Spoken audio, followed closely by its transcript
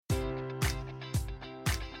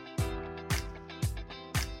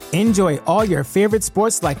Enjoy all your favorite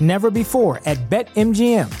sports like never before at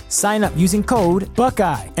BetMGM. Sign up using code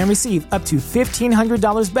Buckeye and receive up to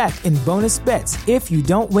 $1,500 back in bonus bets if you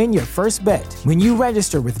don't win your first bet. When you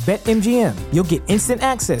register with BetMGM, you'll get instant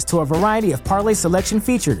access to a variety of parlay selection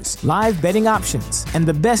features, live betting options, and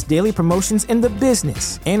the best daily promotions in the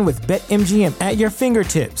business. And with BetMGM at your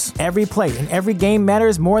fingertips, every play and every game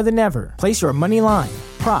matters more than ever. Place your money line,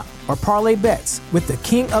 prop, or parlay bets with the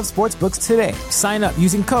king of sportsbooks today. Sign up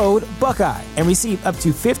using code Buckeye and receive up to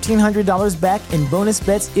 $1,500 back in bonus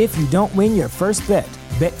bets if you don't win your first bet.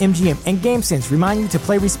 BetMGM and GameSense remind you to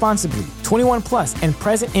play responsibly. 21 plus and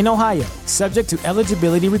present in Ohio, subject to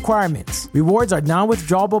eligibility requirements. Rewards are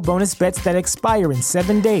non-withdrawable bonus bets that expire in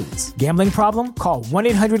 7 days. Gambling problem? Call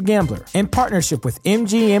 1-800-GAMBLER. In partnership with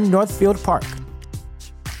MGM Northfield Park.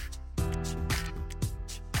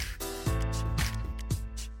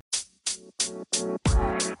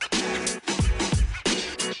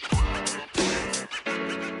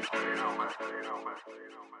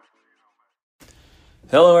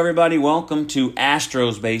 Hello, everybody. Welcome to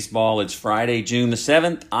Astros Baseball. It's Friday, June the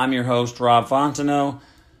 7th. I'm your host, Rob Fontenot.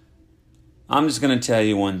 I'm just going to tell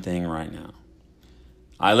you one thing right now.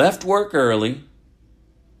 I left work early,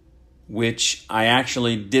 which I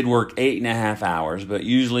actually did work 8.5 hours, but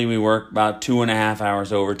usually we work about 2.5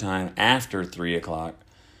 hours overtime after 3 o'clock.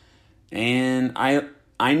 And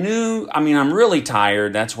I knew, I'm really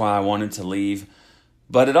tired. That's why I wanted to leave.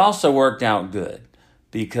 But it also worked out good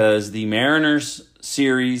because the Mariners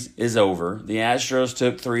series is over. The Astros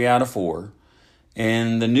took 3 out of 4.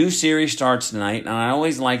 And the new series starts tonight. And I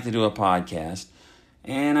always like to do a podcast.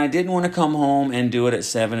 And I didn't want to come home and do it at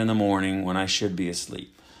 7 in the morning when I should be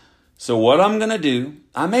asleep. So what I'm going to do,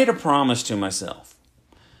 I made a promise to myself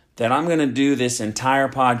that I'm going to do this entire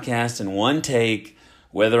podcast in one take,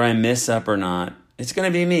 whether I mess up or not. It's going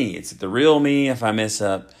to be me. It's the real me if I mess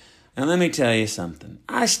up. And let me tell you something.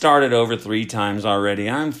 I started over 3 times already.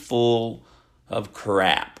 I'm full of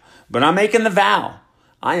crap. But I'm making the vow.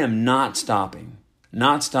 I am not stopping.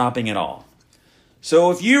 Not stopping at all. So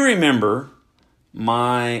if you remember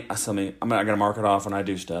I got to mark it off when I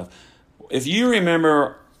do stuff. If you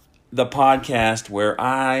remember the podcast where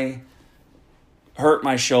I hurt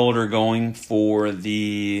my shoulder going for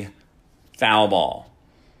the foul ball,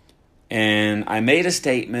 and I made a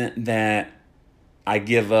statement that I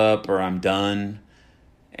give up or I'm done,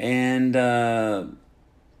 and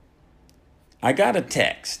I got a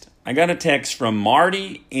text. I got a text from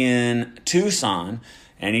Marty in Tucson,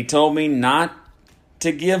 and he told me not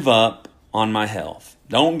to give up on my health.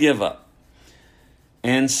 Don't give up.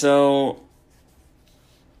 And so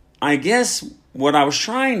I guess what I was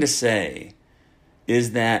trying to say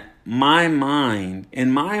is that in my mind,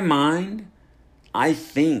 I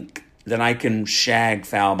think that I can shag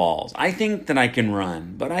foul balls. I think that I can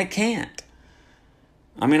run, but I can't.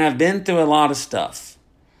 I've been through a lot of stuff.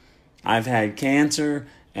 I've had cancer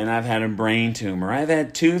and I've had a brain tumor. I've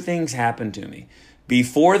had 2 things happen to me.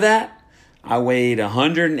 Before that, I weighed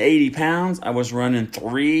 180 pounds. I was running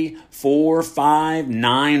 3, 4, 5,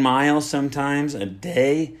 9 miles sometimes a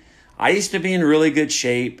day. I used to be in really good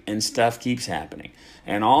shape and stuff keeps happening.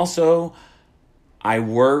 And also, I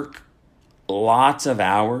work lots of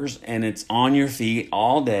hours and it's on your feet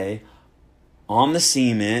all day on the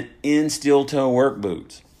cement in steel-toe work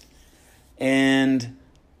boots. And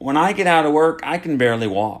when I get out of work, I can barely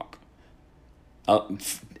walk.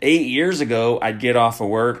 8 years ago, I'd get off of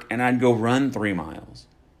work and I'd go run 3 miles.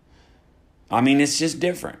 It's just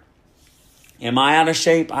different. Am I out of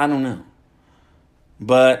shape? I don't know.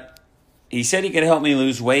 But he said he could help me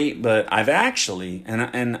lose weight, but I've actually,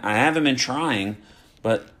 and I haven't been trying,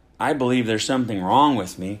 but I believe there's something wrong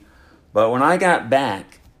with me. But when I got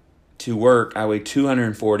back to work, I weighed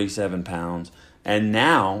 247 pounds. And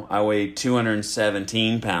now I weigh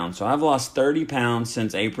 217 pounds. So I've lost 30 pounds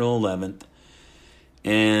since April 11th.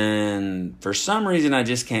 And for some reason, I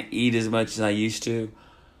just can't eat as much as I used to.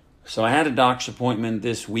 So I had a doctor's appointment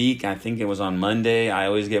this week. I think it was on Monday. I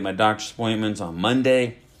always get my doctor's appointments on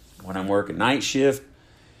Monday when I'm working night shift.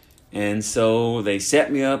 And so they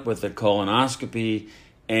set me up with a colonoscopy.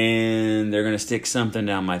 And they're going to stick something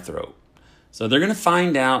down my throat. So they're going to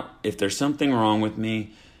find out if there's something wrong with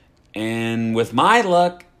me. And with my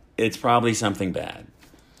luck, it's probably something bad.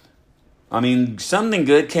 Something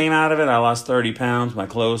good came out of it. I lost 30 pounds. My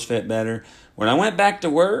clothes fit better. When I went back to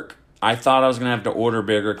work, I thought I was going to have to order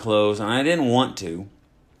bigger clothes, and I didn't want to.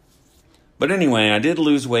 But anyway, I did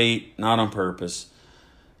lose weight, not on purpose.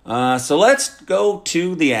 So let's go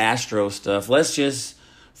to the Astro stuff. Let's just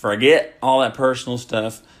forget all that personal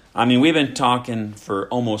stuff. We've been talking for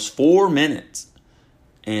almost 4 minutes,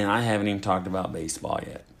 and I haven't even talked about baseball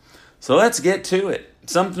yet. So let's get to it.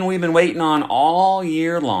 Something we've been waiting on all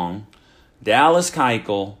year long. Dallas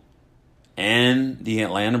Keuchel and the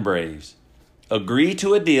Atlanta Braves agree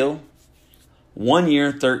to a deal, 1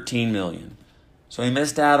 year, $13 million. So he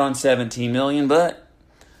missed out on $17 million, but,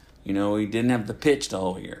 he didn't have to pitch the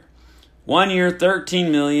whole year. 1 year, $13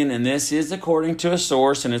 million, and this is according to a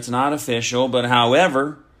source, and it's not official. But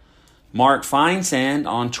however, Mark Feinsand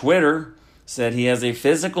on Twitter said he has a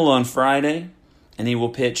physical on Friday, and he will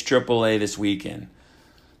pitch AAA this weekend.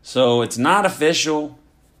 So it's not official,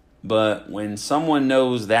 but when someone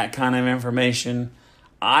knows that kind of information,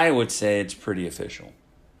 I would say it's pretty official.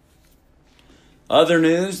 Other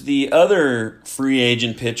news, the other free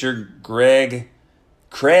agent pitcher, Craig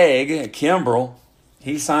Kimbrel,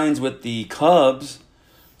 he signs with the Cubs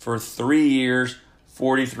for 3 years,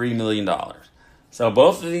 $43 million. So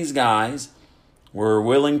both of these guys were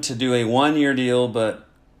willing to do a 1 year deal, but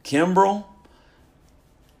Kimbrel,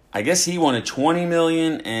 I guess he wanted $20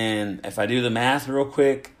 million, and if I do the math real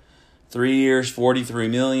quick, 3 years, $43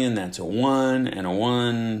 million, that's a 1 and a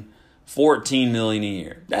 1, $14 million a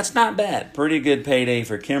year. That's not bad. Pretty good payday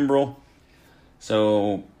for Kimbrel.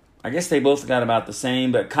 So I guess they both got about the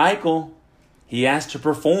same, but Keuchel, he has to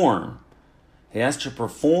perform. He has to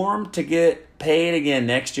perform to get paid again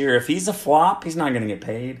next year. If he's a flop, he's not going to get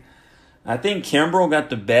paid. I think Kimbrel got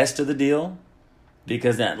the best of the deal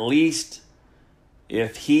because at least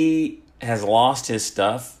if he has lost his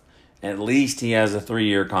stuff, at least he has a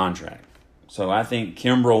 3-year contract. So I think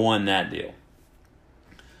Kimbrel won that deal.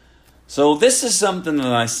 So this is something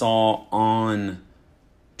that I saw on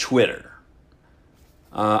Twitter.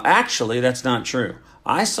 Actually, that's not true.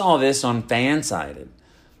 I saw this on Fansided.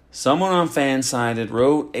 Someone on Fansided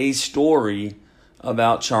wrote a story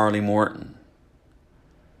about Charlie Morton.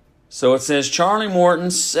 So it says Charlie Morton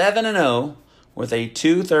 7-0 with a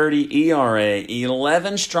 2.30 ERA,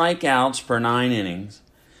 11 strikeouts per 9 innings.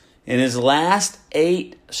 In his last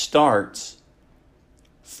 8 starts,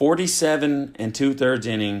 47 and 2/3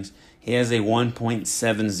 innings, he has a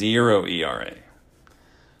 1.70 ERA.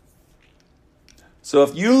 So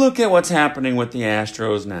if you look at what's happening with the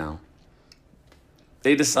Astros now,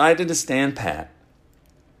 they decided to stand pat.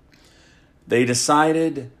 They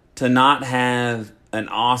decided to not have an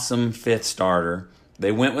awesome 5th starter.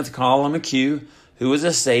 They went with Colin McHugh, who was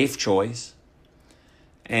a safe choice.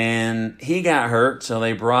 And he got hurt, so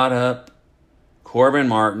they brought up Corbin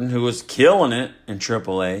Martin, who was killing it in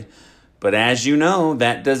AAA. But as you know,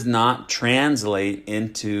 that does not translate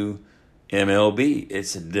into MLB.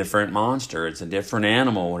 It's a different monster. It's a different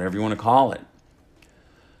animal, whatever you want to call it.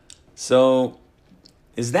 So,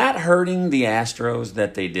 is that hurting the Astros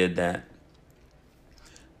that they did that?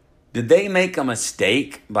 Did they make a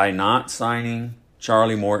mistake by not signing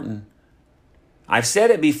Charlie Morton? I've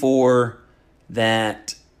said it before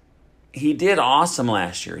that he did awesome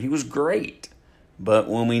last year. He was great. But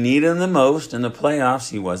when we needed him the most in the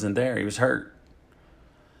playoffs, he wasn't there. He was hurt.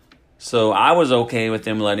 So I was okay with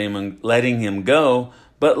them letting him go.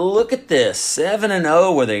 But look at this,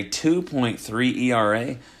 7-0 with a 2.3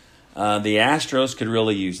 ERA. The Astros could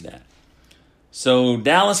really use that. So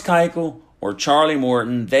Dallas Keuchel or Charlie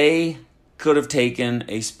Morton, they could have taken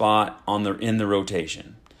a spot in the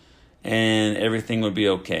rotation, and everything would be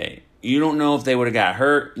okay. You don't know if they would have got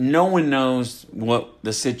hurt. No one knows what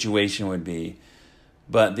the situation would be.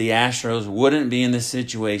 But the Astros wouldn't be in the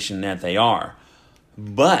situation that they are.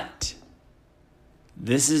 But,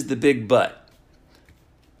 this is the big but.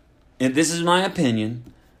 And this is my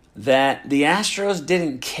opinion, that the Astros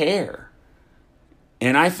didn't care.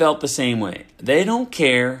 And I felt the same way. They don't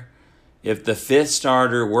care if the 5th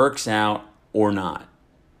starter works out or not.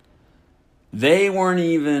 They weren't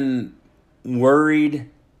even worried.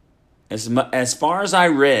 As far as I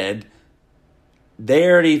read, they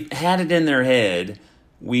already had it in their head.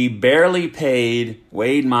 We barely paid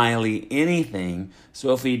Wade Miley anything,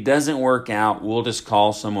 so if he doesn't work out, we'll just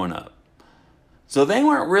call someone up. So they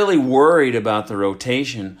weren't really worried about the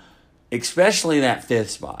rotation, especially that 5th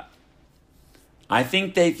spot. I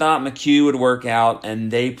think they thought McHugh would work out,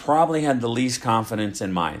 and they probably had the least confidence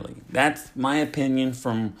in Miley. That's my opinion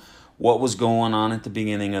from what was going on at the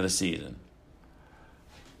beginning of the season.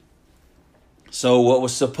 So what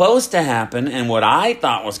was supposed to happen, and what I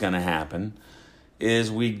thought was going to happen,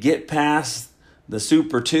 is we'd get past the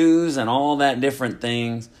Super 2s and all that different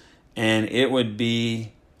things, and it would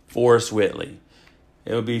be Forrest Whitley.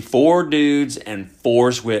 It would be 4 dudes and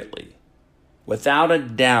Forrest Whitley. Without a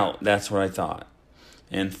doubt, that's what I thought.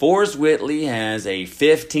 And Forrest Whitley has a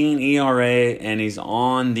 15 ERA, and he's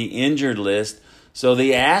on the injured list, so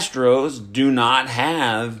the Astros do not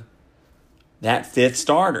have that 5th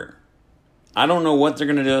starter. I don't know what they're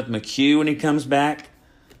going to do with McHugh when he comes back,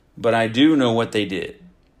 but I do know what they did.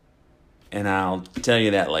 And I'll tell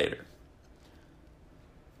you that later.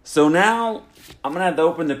 So now I'm going to have to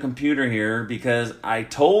open the computer here because I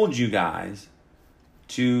told you guys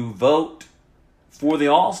to vote for the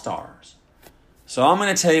All-Stars. So I'm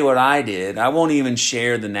going to tell you what I did. I won't even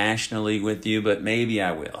share the National League with you, but maybe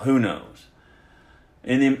I will. Who knows?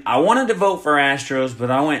 And then I wanted to vote for Astros,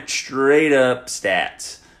 but I went straight up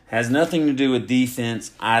stats. Has nothing to do with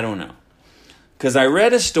defense. I don't know. Because I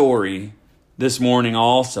read a story this morning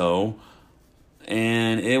also,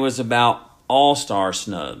 and it was about All-Star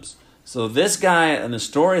snubs. So this guy in the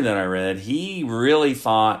story that I read, he really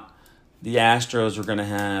thought the Astros were going to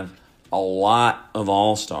have a lot of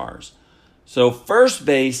All-Stars. So first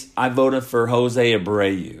base, I voted for Jose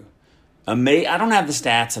Abreu. I don't have the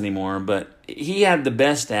stats anymore, but he had the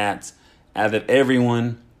best stats out of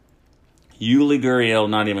everyone. Yuli Gurriel,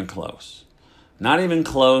 not even close. Not even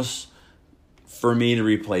close for me to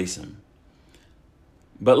replace him.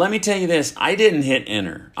 But let me tell you this, I didn't hit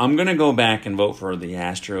enter. I'm going to go back and vote for the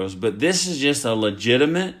Astros, but this is just a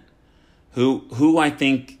legitimate who I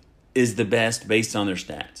think is the best based on their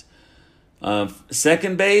stats.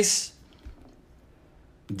 Second base,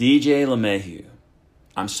 DJ LeMahieu.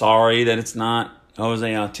 I'm sorry that it's not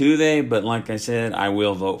Jose Altuve, but like I said, I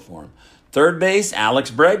will vote for him. Third base, Alex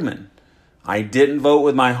Bregman. I didn't vote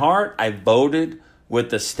with my heart. I voted with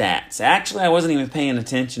the stats. Actually, I wasn't even paying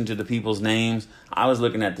attention to the people's names. I was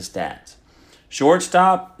looking at the stats.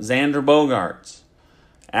 Shortstop, Xander Bogaerts.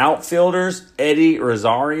 Outfielders, Eddie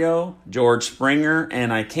Rosario, George Springer,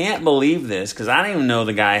 and I can't believe this because I didn't even know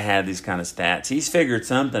the guy had these kind of stats. He's figured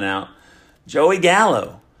something out. Joey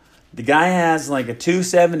Gallo. The guy has like a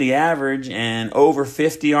 270 average and over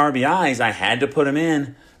 50 RBIs. I had to put him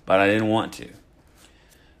in, but I didn't want to.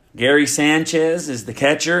 Gary Sanchez is the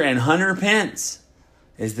catcher, and Hunter Pence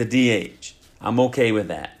is the DH. I'm okay with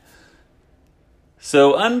that.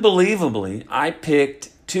 So, unbelievably, I picked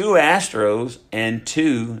 2 Astros and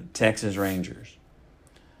 2 Texas Rangers.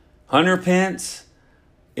 Hunter Pence,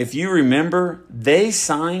 if you remember, they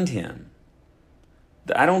signed him.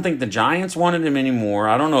 I don't think the Giants wanted him anymore.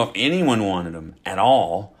 I don't know if anyone wanted him at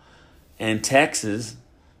all. And Texas,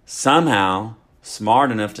 somehow,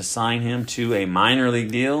 smart enough to sign him to a minor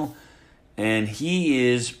league deal. And he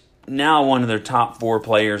is now one of their top 4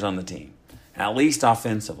 players on the team, at least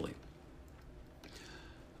offensively.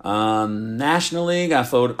 National League, I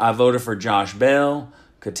voted for Josh Bell,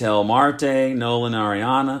 Ketel Marte, Nolan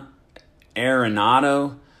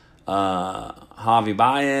Arenado, Javi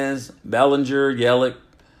Baez, Bellinger, Yelich,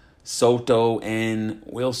 Soto, and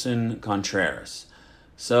Wilson Contreras.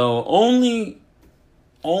 So only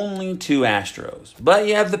 2 Astros. But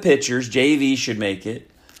you have the pitchers. JV should make it.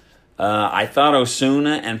 I thought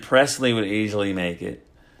Osuna and Presley would easily make it.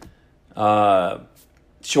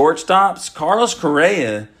 Shortstops, Carlos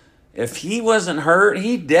Correa, if he wasn't hurt,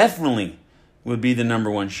 he definitely would be the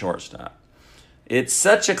number 1 shortstop. It's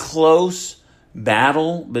such a close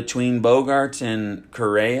battle between Bogaerts and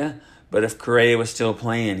Correa, but if Correa was still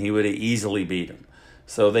playing, he would have easily beat him.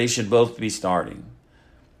 So they should both be starting.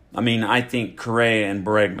 I think Correa and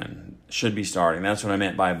Bregman should be starting. That's what I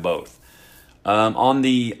meant by both. On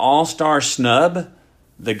the All-Star snub,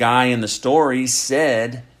 the guy in the story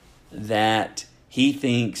said that he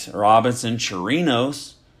thinks Robinson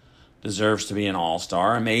Chirinos deserves to be an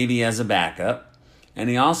All-Star, maybe as a backup. And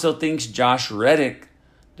he also thinks Josh Reddick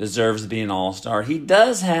deserves to be an All-Star. He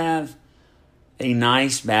does have a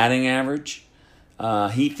nice batting average.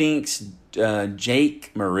 He thinks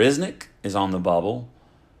Jake Marisnick is on the bubble.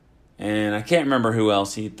 And I can't remember who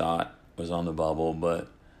else he thought was on the bubble, but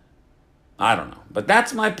I don't know. But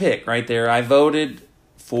that's my pick right there. I didn't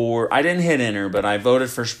hit enter, but I voted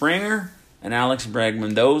for Springer and Alex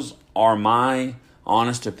Bregman. Those are my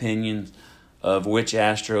honest opinions of which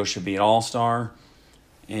Astro should be an All-Star.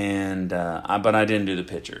 But I didn't do the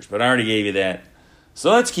pitchers. But I already gave you that. So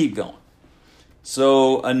let's keep going.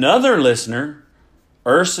 So another listener,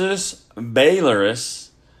 Ursus Baylorus,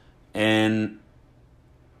 and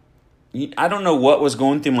I don't know what was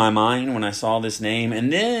going through my mind when I saw this name.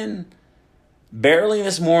 And then barely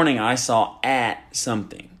this morning I saw at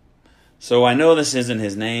something. So I know this isn't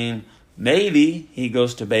his name. Maybe he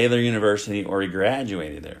goes to Baylor University or he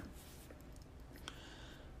graduated there.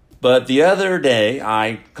 But the other day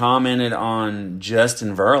I commented on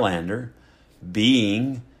Justin Verlander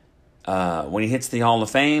being, when he hits the Hall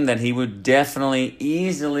of Fame, that he would definitely,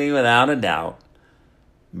 easily, without a doubt,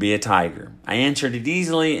 be a Tiger. I answered it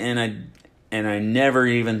easily, and I never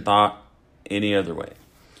even thought any other way.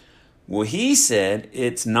 Well, he said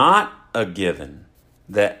it's not a given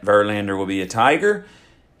that Verlander will be a Tiger.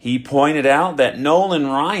 He pointed out that Nolan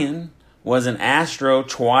Ryan was an Astro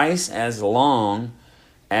twice as long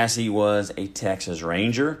as he was a Texas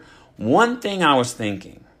Ranger. One thing I was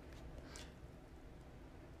thinking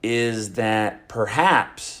is that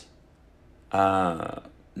perhaps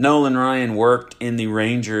Nolan Ryan worked in the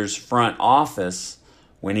Rangers front office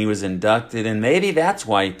when he was inducted, and maybe that's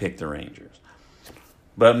why he picked the Rangers.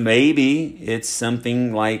 But maybe it's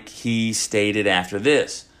something like he stated after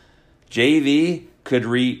this. JV could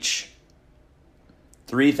reach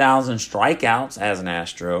 3,000 strikeouts as an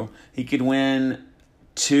Astro. He could win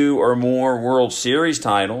 2 or more World Series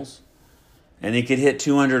titles, and he could hit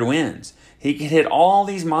 200 wins. He could hit all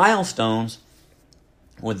these milestones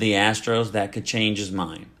with the Astros that could change his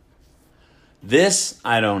mind. This,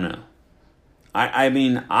 I don't know. I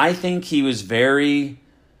mean, I think he was very...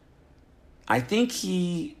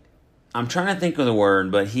 I'm trying to think of the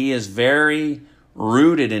word, but he is very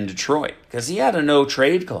rooted in Detroit because he had a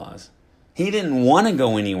no-trade clause. He didn't want to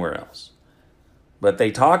go anywhere else. But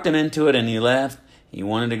they talked him into it and he left. He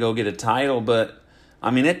wanted to go get a title, but, I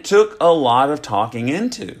mean, it took a lot of talking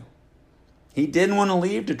into. He didn't want to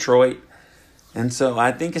leave Detroit, and so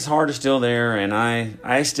I think his heart is still there, and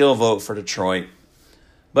I still vote for Detroit.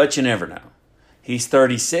 But you never know. He's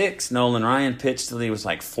 36. Nolan Ryan pitched till he was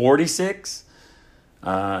like 46.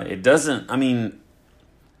 It doesn't, I mean,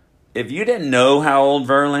 if you didn't know how old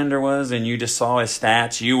Verlander was and you just saw his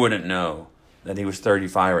stats, you wouldn't know that he was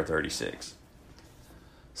 35 or 36.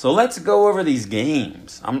 So let's go over these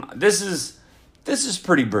games. This is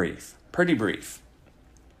pretty brief.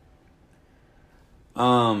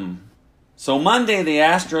 So Monday, the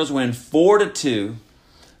Astros win 4-2.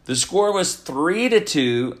 The score was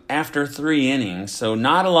 3-2 after 3 innings, so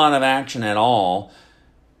not a lot of action at all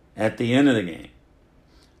at the end of the game.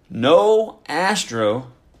 No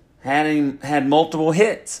Astro had multiple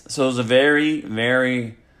hits, so it was a very,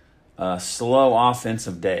 very slow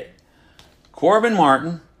offensive day. Corbin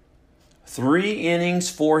Martin, 3 innings,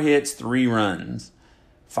 4 hits, 3 runs,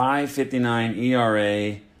 5.59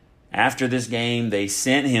 ERA. After this game, they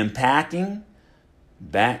sent him packing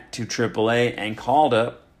back to AAA and called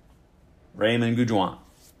up Raymond Gujuan.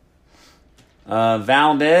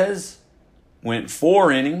 Valdez went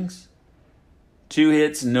 4 innings, 2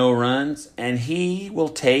 hits, no runs, and he will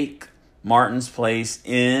take Martin's place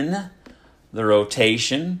in the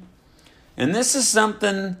rotation. And this is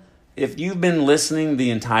something, if you've been listening the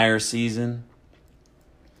entire season,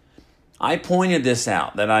 I pointed this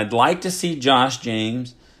out, that I'd like to see Josh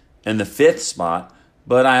James in the 5th spot,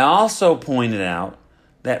 but I also pointed out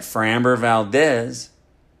that Framber Valdez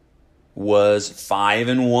was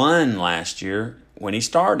 5-1 last year when he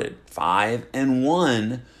started.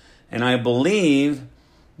 5-1. And I believe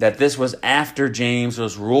that this was after James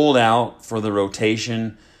was ruled out for the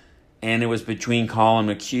rotation, and it was between Colin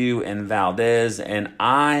McHugh and Valdez, and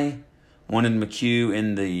I wanted McHugh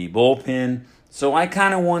in the bullpen, so I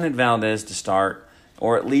kind of wanted Valdez to start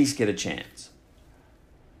or at least get a chance.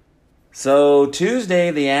 So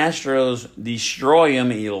Tuesday, the Astros destroy him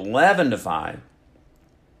 11-5.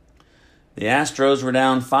 The Astros were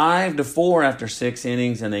down 5-4 after 6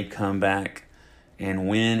 innings, and they come back and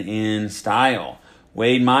win in style.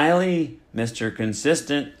 Wade Miley, Mr.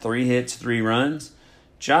 Consistent, 3 hits, 3 runs.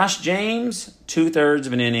 Josh James, 2/3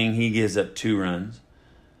 of an inning, he gives up 2 runs.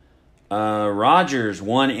 Rogers,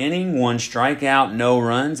 1 inning, 1 strikeout, no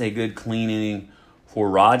runs. A good clean inning for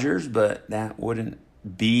Rogers, but that wouldn't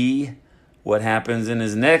be what happens in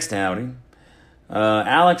his next outing.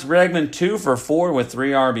 Alex Bregman, 2 for 4 with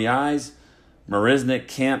 3 RBIs. Marisnick,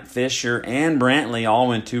 Kemp, Fisher, and Brantley all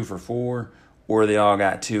went 2 for 4, or they all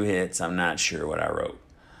got 2 hits. I'm not sure what I wrote.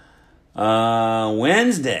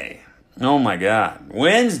 Wednesday, oh my God,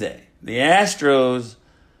 Wednesday, the Astros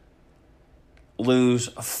lose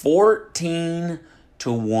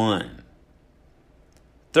 14-1.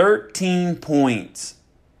 13 points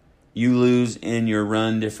you lose in your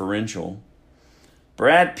run differential.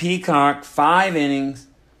 Brad Peacock, 5 innings,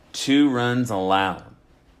 2 runs allowed.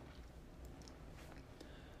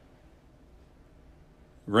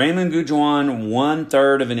 Raymond Gujuan,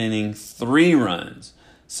 1/3 of an inning, 3 runs.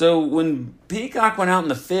 So when Peacock went out in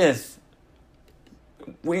the 5th,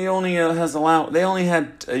 they only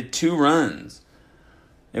had 2 runs.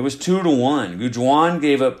 It was 2-1. Gujuan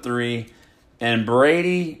gave up 3, and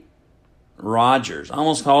Brady Rogers, I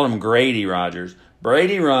almost called him Grady Rogers.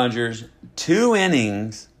 Brady Rogers, 2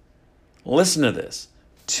 innings. Listen to this: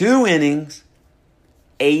 2 innings,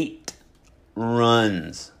 8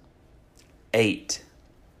 runs. 8.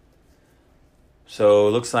 So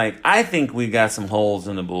it looks like, I think we got some holes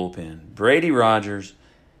in the bullpen. Brady Rogers,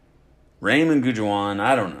 Raymond Gujuan,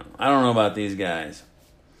 I don't know. I don't know about these guys.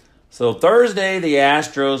 So Thursday, the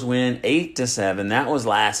Astros win 8-7. That was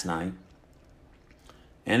last night.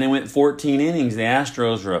 And they went 14 innings. The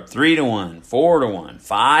Astros were up 3-1, 4-1,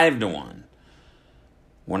 5-1.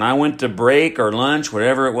 When I went to break or lunch,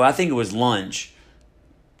 whatever it was, I think it was lunch.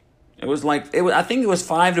 I think it was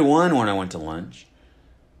 5-1 when I went to lunch.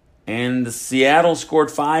 And the Seattle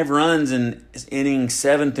scored 5 runs in innings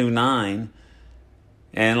 7 through 9.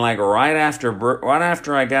 And right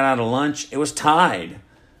after I got out of lunch, it was tied.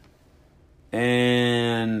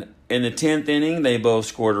 And in the 10th inning, they both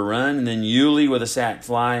scored a run. And then Yuli with a sac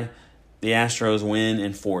fly, the Astros win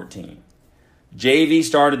in 14. JV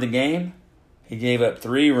started the game. He gave up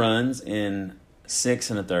 3 runs in 6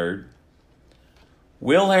 1/3.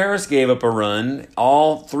 Will Harris gave up a run.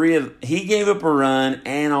 He gave up a run,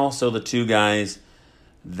 and also the 2 guys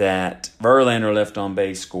that Verlander left on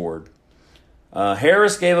base scored.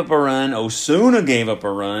 Harris gave up a run, Osuna gave up a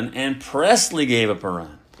run, and Presley gave up a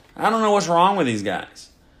run. I don't know what's wrong with these guys.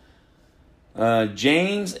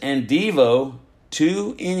 James and Devo,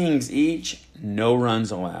 2 innings each, no runs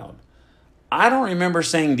allowed. I don't remember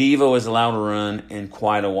saying Devo is allowed to run in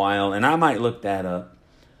quite a while, and I might look that up.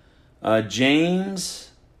 James,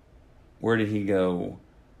 where did he go?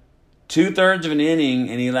 2/3 of an inning,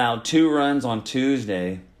 and he allowed 2 runs on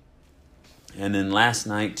Tuesday. And then last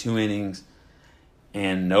night, 2 innings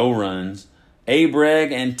and no runs.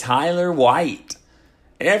 Abreg and Tyler White.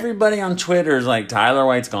 Everybody on Twitter is like, Tyler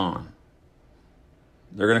White's gone.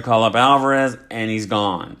 They're going to call up Alvarez, and he's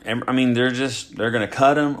gone. I mean, they're going to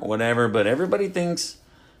cut him, whatever, but everybody thinks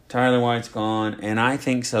Tyler White's gone, and I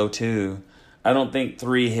think so too. I don't think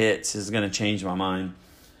 3 hits is going to change my mind.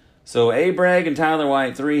 So Abreg and Tyler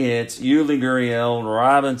White, 3 hits. Yuli Gurriel,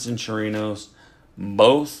 Robinson Chirinos,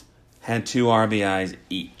 both had 2 RBIs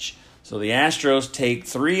each. So the Astros take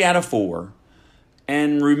 3 out of 4.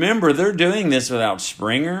 And remember, they're doing this without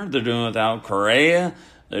Springer. They're doing it without Correa.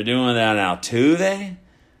 They're doing it without Altuve.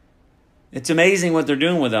 It's amazing what they're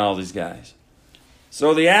doing with all these guys.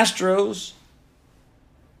 So the Astros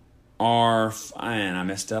are... Man, I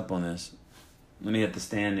messed up on this. Let me hit the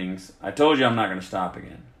standings. I told you I'm not going to stop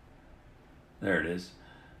again. There it is.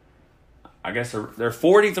 I guess they're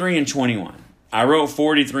 43-21. I wrote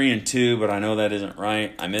 43-2, but I know that isn't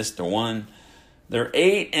right. I missed the 1. They're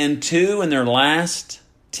 8-2 in their last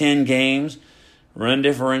 10 games. Run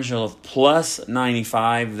differential of plus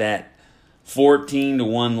 95. That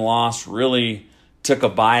 14-1 loss really took a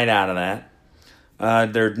bite out of that.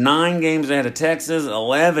 They're 9 games ahead of Texas,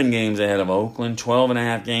 11 games ahead of Oakland,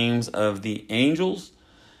 12.5 games of the Angels,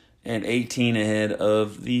 and 18 ahead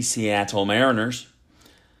of the Seattle Mariners.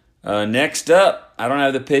 Next up, I don't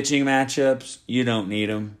have the pitching matchups. You don't need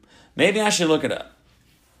them. Maybe I should look it up.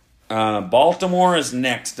 Baltimore is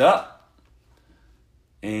next up.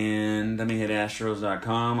 And let me hit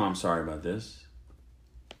Astros.com. I'm sorry about this.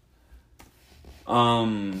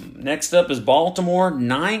 Next up is Baltimore,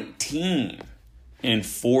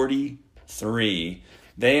 19-43.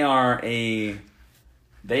 They have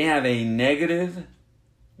a negative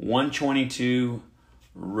 122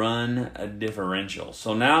 run differential.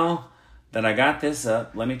 So now that I got this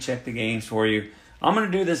up, let me check the games for you. I'm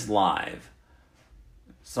going to do this live.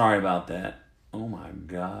 Sorry about that. Oh my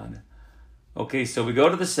God. Okay, so we go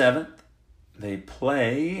to the 7th. They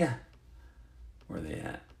play... Where are they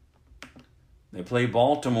at? They play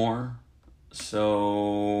Baltimore.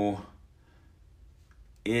 So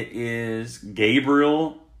it is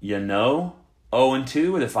Gabriel Yano,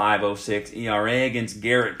 0-2 with a 5.06 ERA against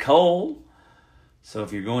Garrett Cole. So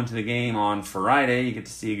if you're going to the game on Friday, you get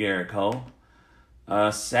to see Garrett Cole.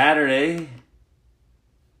 Saturday,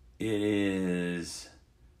 it is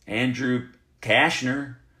Andrew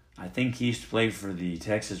Cashner. I think he used to play for the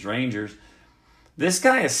Texas Rangers. This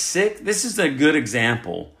guy is sick. This is a good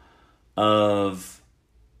example of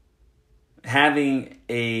having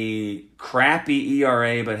a crappy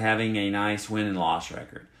ERA but having a nice win and loss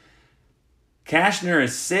record. Cashner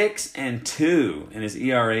is 6-2 and his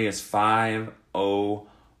ERA is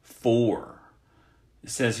 5.04. It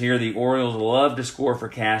says here the Orioles love to score for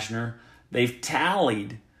Cashner. They've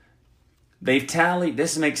tallied,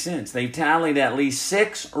 this makes sense. They've tallied at least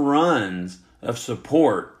 6 runs of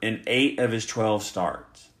support in 8 of his 12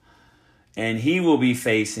 starts. And he will be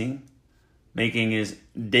making his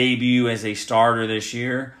debut as a starter this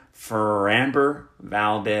year, Framber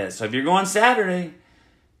Valdez. So if you're going Saturday,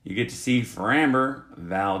 you get to see Framber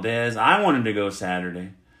Valdez. I wanted to go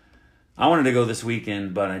Saturday. I wanted to go this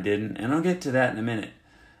weekend, but I didn't. And I'll get to that in a minute.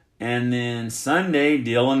 And then Sunday,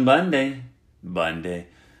 Dylan Bundy.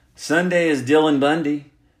 Sunday is Dylan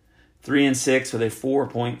Bundy. 3-6 with a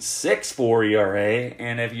 4.64 ERA.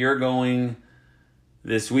 And if you're going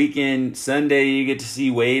this weekend, Sunday, you get to see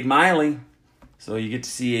Wade Miley. So you get to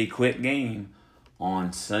see a quick game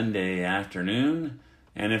on Sunday afternoon.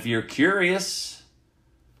 And if you're curious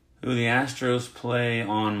who the Astros play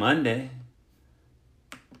on Monday,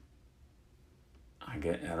 I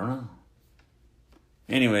don't know.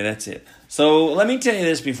 Anyway, that's it. So let me tell you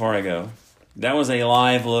this before I go. That was a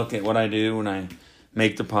live look at what I do when I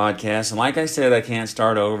make the podcast. And like I said, I can't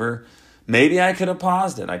start over. Maybe I could have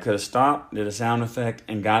paused it. I could have stopped, did a sound effect,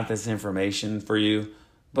 and got this information for you.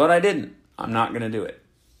 But I didn't. I'm not going to do it.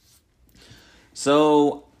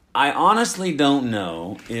 So I honestly don't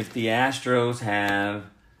know if the Astros have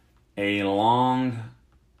a long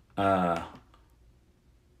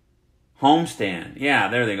homestand. Yeah,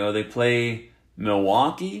 there they go. They play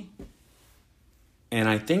Milwaukee, and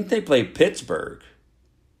I think they play Pittsburgh.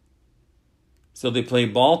 So they play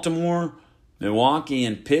Baltimore, Milwaukee,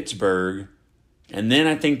 and Pittsburgh, and then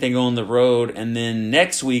I think they go on the road, and then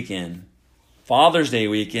next weekend, Father's Day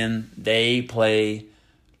weekend, they play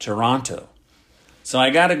Toronto. So I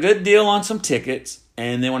got a good deal on some tickets,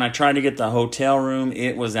 and then when I tried to get the hotel room,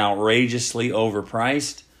 it was outrageously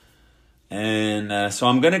overpriced. And so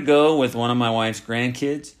I'm going to go with one of my wife's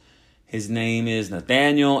grandkids. His name is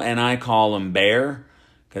Nathaniel, and I call him Bear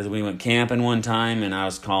because we went camping one time, and I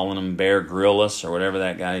was calling him Bear Grylls or whatever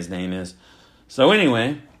that guy's name is. So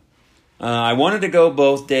anyway, I wanted to go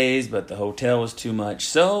both days, but the hotel was too much.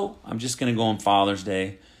 So I'm just going to go on Father's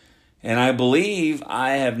Day. And I believe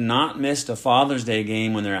I have not missed a Father's Day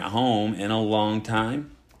game when they're at home in a long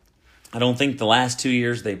time. I don't think the last 2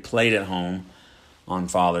 years they played at home on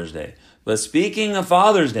Father's Day. But speaking of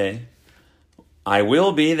Father's Day, I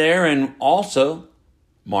will be there, and also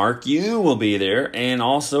Mark, you will be there, and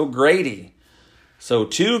also Grady. So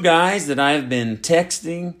 2 guys that I've been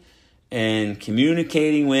texting and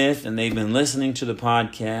communicating with, and they've been listening to the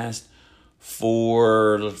podcast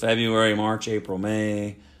for February, March, April,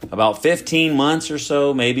 May, about 15 months or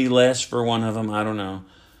so, maybe less for one of them, I don't know.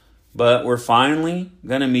 But we're finally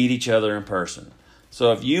going to meet each other in person.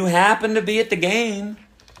 So if you happen to be at the game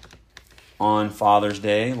on Father's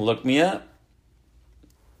Day, look me up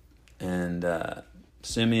and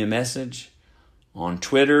send me a message on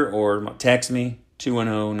Twitter or text me,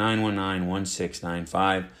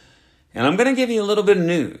 210-919-1695. And I'm going to give you a little bit of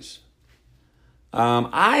news.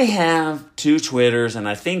 I have 2 Twitters, and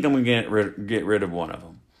I think I'm going to get rid of one of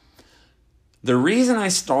them. The reason I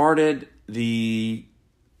started the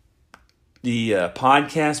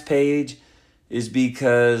podcast page is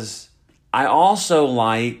because I also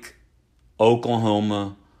like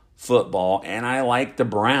Oklahoma football, and I like the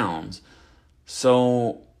Browns.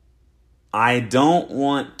 So I didn't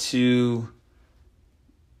want to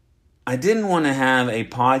have a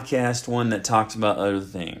podcast one that talks about other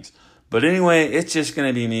things. But anyway, it's just going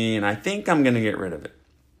to be me, and I think I'm going to get rid of it.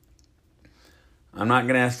 I'm not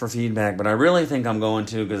going to ask for feedback, but I really think I'm going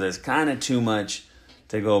to because it's kind of too much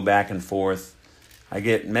to go back and forth. I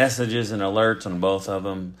get messages and alerts on both of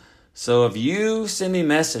them. So if you send me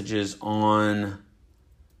messages on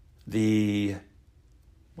the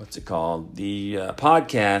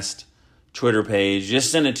podcast Twitter page,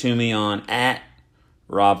 just send it to me on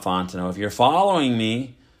 @RobFontenot. If you're following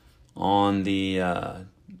me on the, I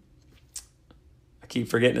keep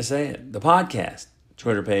forgetting to say it, the podcast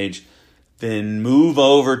Twitter page, then move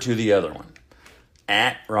over to the other one,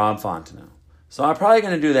 @RobFontenot. So I'm probably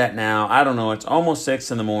going to do that now. I don't know. It's almost 6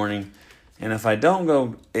 in the morning. And if I don't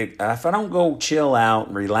go chill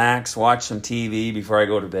out, relax, watch some TV before I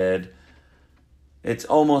go to bed, it's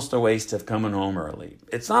almost a waste of coming home early.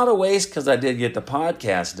 It's not a waste because I did get the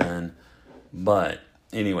podcast done. But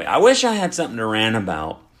anyway, I wish I had something to rant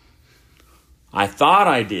about. I thought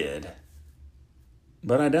I did,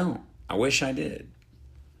 but I don't. I wish I did.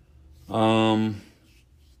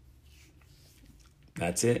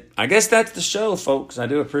 That's it. I guess that's the show, folks. I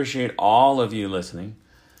do appreciate all of you listening.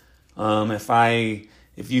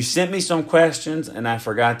 If you sent me some questions and I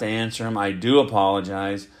forgot to answer them, I do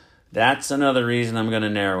apologize. That's another reason I'm going to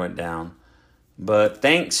narrow it down. But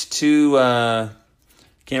thanks to,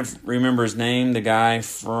 can't remember his name, the guy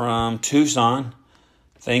from Tucson.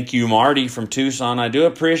 Thank you, Marty from Tucson. I do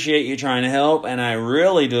appreciate you trying to help, and I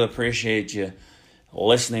really do appreciate you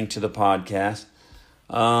listening to the podcast.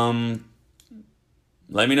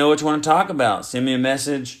 Let me know what you want to talk about. Send me a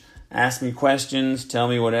message. Ask me questions. Tell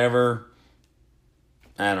me whatever.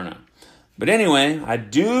 I don't know. But anyway, I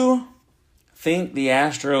do think the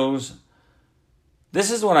Astros,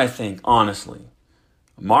 this is what I think, honestly.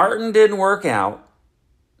 Martin didn't work out.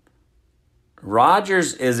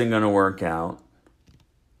 Rodgers isn't going to work out.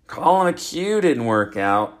 Colin McHugh didn't work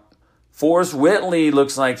out. Forrest Whitley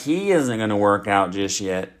looks like he isn't going to work out just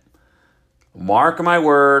yet. Mark my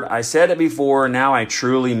word, I said it before, now I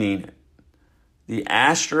truly mean it. The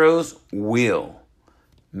Astros will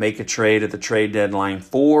make a trade at the trade deadline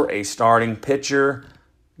for a starting pitcher,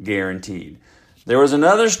 guaranteed. There was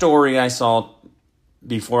another story I saw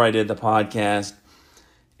before I did the podcast,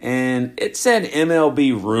 and it said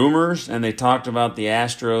MLB rumors, and they talked about the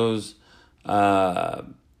Astros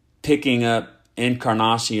picking up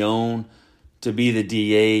Encarnacion to be the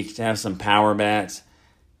DH, to have some power bats.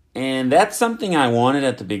 And that's something I wanted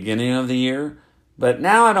at the beginning of the year, but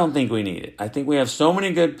now I don't think we need it. I think we have so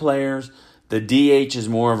many good players. The DH is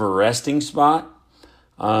more of a resting spot.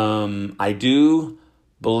 I do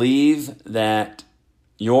believe that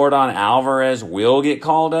Yordan Alvarez will get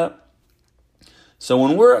called up. So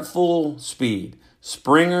when we're at full speed,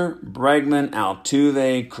 Springer, Bregman,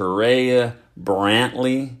 Altuve, Correa,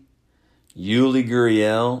 Brantley, Yuli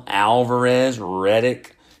Gurriel, Alvarez,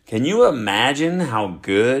 Reddick. Can you imagine how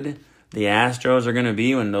good the Astros are going to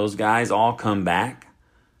be when those guys all come back?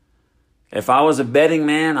 If I was a betting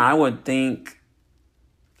man, I would think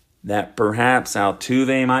that perhaps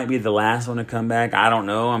Altuve might be the last one to come back. I don't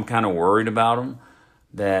know. I'm kind of worried about him,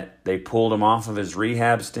 that they pulled him off of his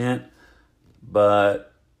rehab stint.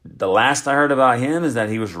 But the last I heard about him is that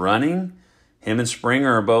he was running. Him and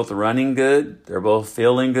Springer are both running good. They're both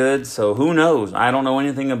feeling good. So who knows? I don't know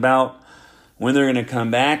anything about when they're going to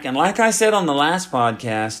come back. And like I said on the last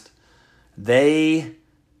podcast, they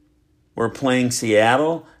were playing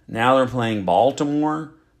Seattle. Now they're playing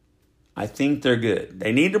Baltimore. I think they're good.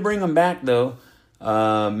 They need to bring them back, though.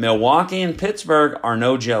 Milwaukee and Pittsburgh are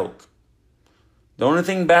no joke. The only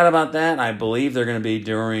thing bad about that, I believe they're going to be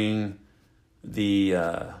during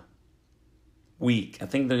the week. I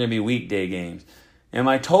think they're going to be weekday games. Am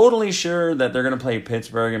I totally sure that they're going to play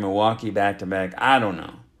Pittsburgh and Milwaukee back-to-back? I don't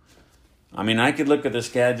know. I mean, I could look at the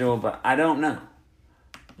schedule, but I don't know.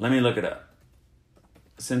 Let me look it up.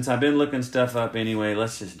 Since I've been looking stuff up anyway,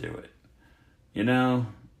 let's just do it. You know,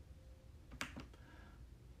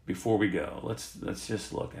 before we go, let's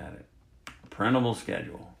just look at it. Printable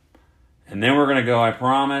schedule. And then we're going to go, I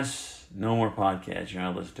promise, no more podcasts. You're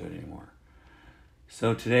not listening to it anymore.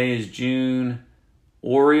 So today is June.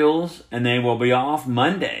 Orioles, and they will be off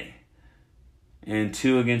Monday. And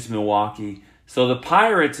 2 against Milwaukee. So the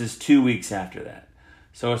Pirates is 2 weeks after that.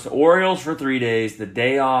 So it's the Orioles for 3 days, the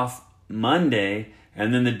day off Monday,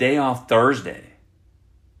 and then the day off Thursday.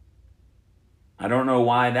 I don't know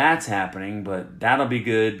why that's happening, but that'll be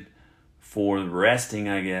good for resting,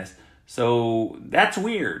 I guess. So that's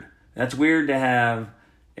weird. That's weird to have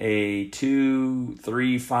a 2,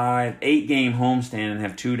 3, 5, 8 game homestand and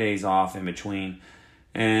have 2 days off in between.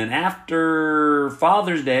 And after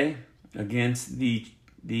Father's Day against the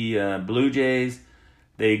Blue Jays,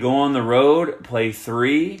 they go on the road, play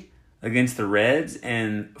 3 against the Reds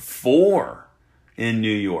and 4 in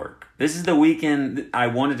New York. This is the weekend I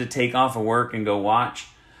wanted to take off of work and go watch.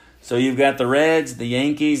 So you've got the Reds, the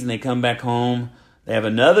Yankees, and they come back home. They have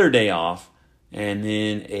another day off, and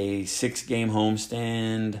then a 6-game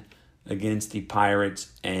homestand against the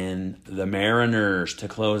Pirates and the Mariners to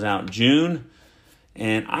close out June.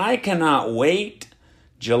 And I cannot wait.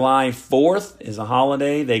 July 4th is a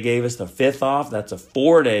holiday. They gave us the 5th off. That's a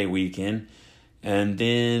 4-day weekend. And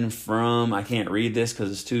then I can't read this because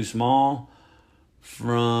it's too small. I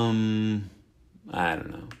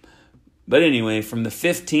don't know. But anyway, from the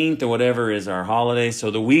 15th or whatever is our holiday.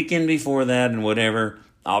 So the weekend before that and whatever,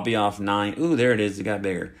 I'll be off 9. Ooh, there it is. It got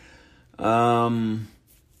bigger.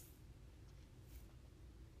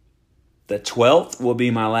 The 12th will be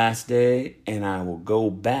my last day, and I will go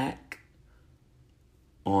back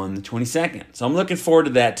on the 22nd. So I'm looking forward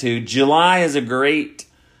to that too. July is a great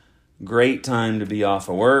time to be off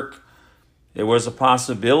of work. There was a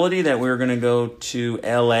possibility that we were going to go to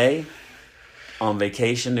LA on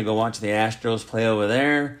vacation to go watch the Astros play over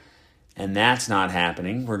there, and that's not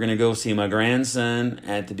happening. We're going to go see my grandson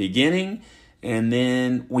at the beginning, and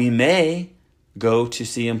then we may go to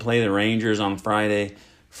see him play the Rangers on Friday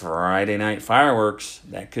night fireworks.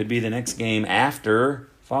 That could be the next game after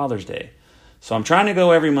Father's Day. So I'm trying to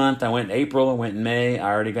go every month. I went in April, I went in May.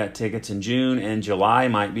 I already got tickets in June, and July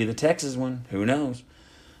might be the Texas one. Who knows?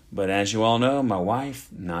 But as you all know, my wife,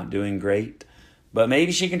 not doing great. But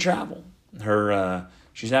maybe she can travel.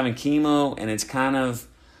 She's having chemo, and it's kind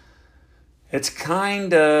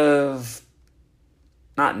of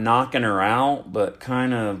not knocking her out, but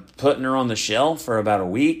kind of putting her on the shelf for about a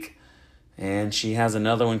week. And she has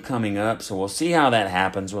another one coming up, so we'll see how that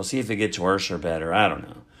happens. We'll see if it gets worse or better. I don't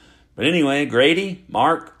know. But anyway, Grady,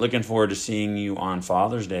 Mark, looking forward to seeing you on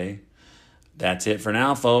Father's Day. That's it for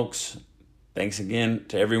now, folks. Thanks again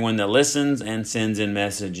to everyone that listens and sends in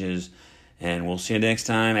messages. And we'll see you next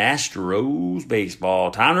time. Astros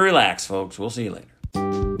baseball. Time to relax, folks. We'll see you later.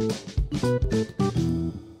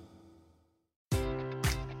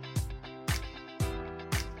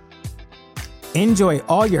 Enjoy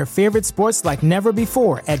all your favorite sports like never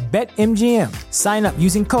before at BetMGM. Sign up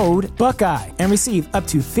using code Buckeye and receive up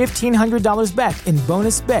to $1,500 back in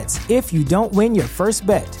bonus bets if you don't win your first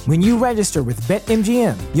bet. When you register with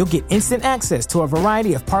BetMGM, you'll get instant access to a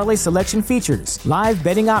variety of parlay selection features, live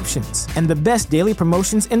betting options, and the best daily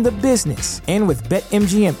promotions in the business. And with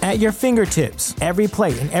BetMGM at your fingertips, every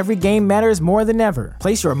play and every game matters more than ever.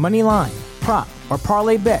 Place your money line, prop, or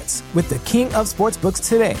parlay bets with the king of sportsbooks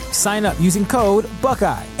today. Sign up using code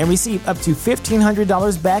Buckeye and receive up to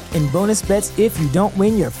 $1,500 back in bonus bets if you don't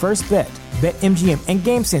win your first bet. BetMGM and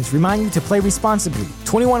GameSense remind you to play responsibly.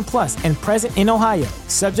 21 plus and present in Ohio,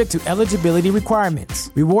 subject to eligibility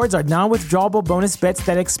requirements. Rewards are non-withdrawable bonus bets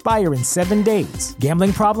that expire in 7 days.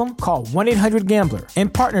 Gambling problem? Call 1-800-GAMBLER. In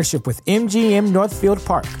partnership with MGM Northfield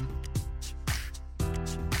Park.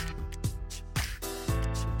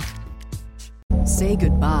 Say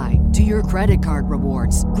goodbye to your credit card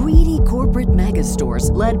rewards. Greedy corporate mega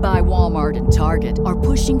stores, led by Walmart and Target, are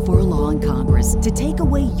pushing for a law in Congress to take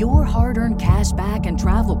away your hard-earned cash back and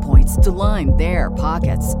travel points to line their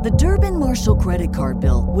pockets. The Durbin-Marshall credit card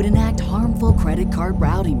bill would enact harmful credit card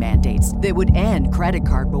routing mandates that would end credit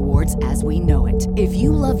card rewards as we know it. If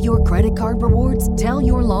you love your credit card rewards, tell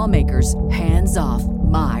your lawmakers, hands off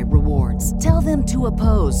my rewards. Tell them to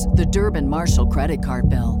oppose the Durbin-Marshall credit card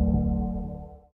bill.